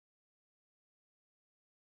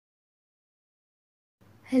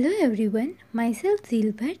Hello everyone, myself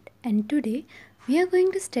Zilbert, and today we are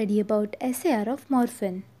going to study about SAR of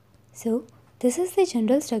morphine. So this is the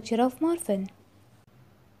general structure of morphine.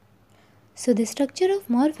 So the structure of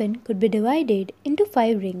morphine could be divided into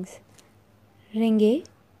 5 rings. Ring A,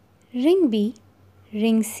 Ring B,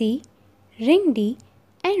 Ring C, Ring D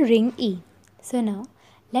and Ring E. So now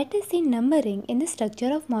let us see numbering in the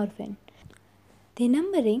structure of morphine. The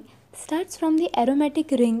numbering starts from the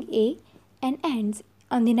aromatic ring A and ends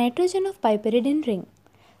on the nitrogen of piperidine ring.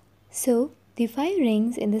 So, the 5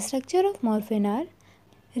 rings in the structure of morphine are: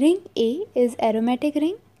 ring A is aromatic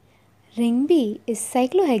ring, ring B is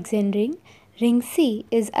cyclohexane ring C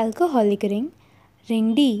is alcoholic ring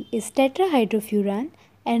D is tetrahydrofuran,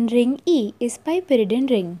 and ring E is piperidine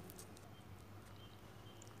ring.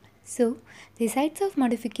 So, the sites of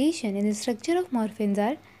modification in the structure of morphines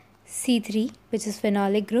are C3, which is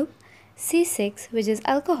phenolic group, C6, which is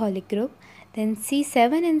alcoholic group, then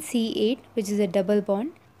C7 and C8, which is a double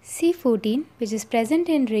bond, C14, which is present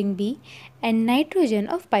in ring B, and nitrogen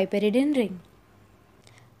of piperidine ring.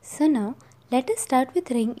 So now, let us start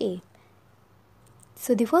with ring A.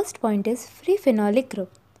 So the first point is free phenolic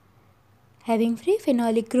group. Having free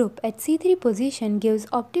phenolic group at C3 position gives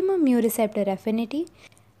optimum mu receptor affinity,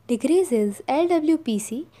 decreases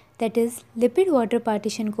LWPC, that is lipid water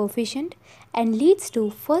partition coefficient, and leads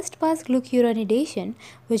to first pass glucuronidation,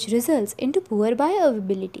 which results into poor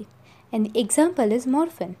bioavailability. And the example is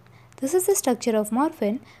morphine. This is the structure of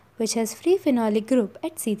morphine, which has free phenolic group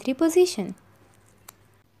at C3 position.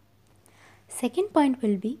 Second point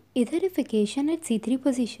will be etherification at C3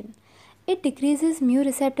 position. It decreases mu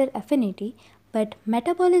receptor affinity, but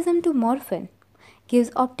metabolism to morphine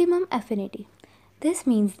gives optimum affinity. This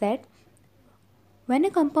means that when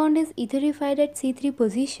a compound is etherified at C3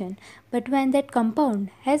 position, but when that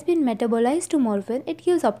compound has been metabolized to morphine, it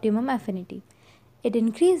gives optimum affinity. It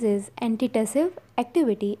increases antitussive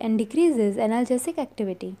activity and decreases analgesic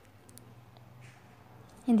activity.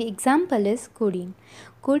 And the example is codeine.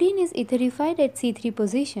 Codeine is etherified at C3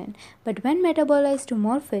 position, but when metabolized to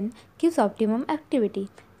morphine, gives optimum activity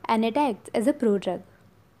and it acts as a prodrug.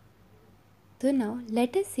 So now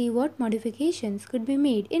let us see what modifications could be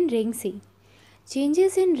made in ring C.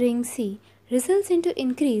 Changes in ring C results into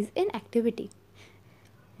increase in activity.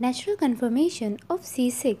 Natural conformation of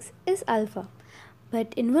C6 is alpha,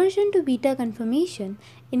 but inversion to beta conformation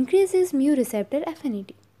increases mu receptor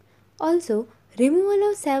affinity. Also, removal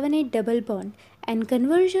of 7-8 double bond and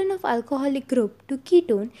conversion of alcoholic group to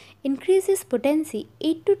ketone increases potency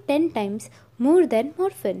 8 to 10 times more than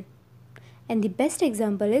morphine. And the best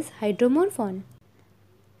example is hydromorphone.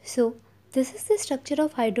 So, this is the structure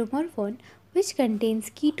of hydromorphone, which contains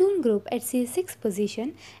ketone group at C6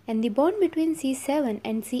 position, and the bond between C7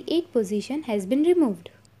 and C8 position has been removed.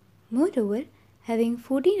 Moreover, having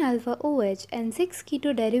 14 alpha OH and 6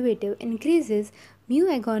 keto derivative increases mu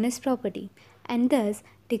agonist property and thus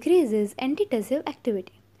decreases antitussive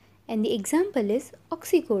activity. And the example is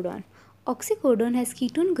oxycodone. Oxycodone has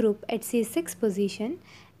ketone group at C6 position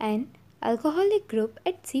and alcoholic group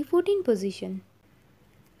at C14 position.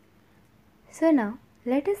 So now,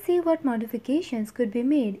 let us see what modifications could be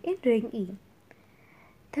made in ring E.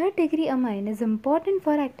 Third degree amine is important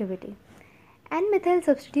for activity. N-methyl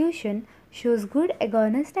substitution shows good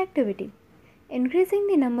agonist activity. Increasing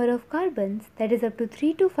the number of carbons, that is up to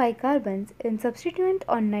 3 to 5 carbons in substituent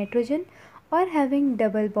on nitrogen, or having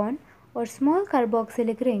double bond or small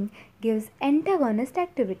carboxylic ring gives antagonist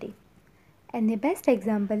activity. And the best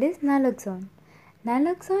example is naloxone.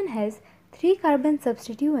 Naloxone has 3 carbon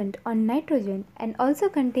substituent on nitrogen and also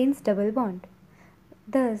contains double bond.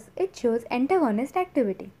 Thus, it shows antagonist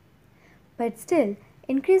activity. But still,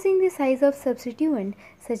 increasing the size of substituent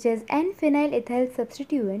such as N-phenyl ethyl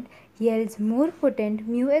substituent yields more potent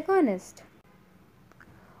mu agonist.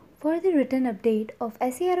 For the written update of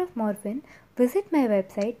SAR of morphine, visit my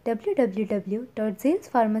website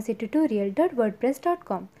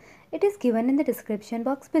www.zalespharmacytutorial.wordpress.com. It is given in the description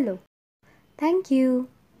box below. Thank you.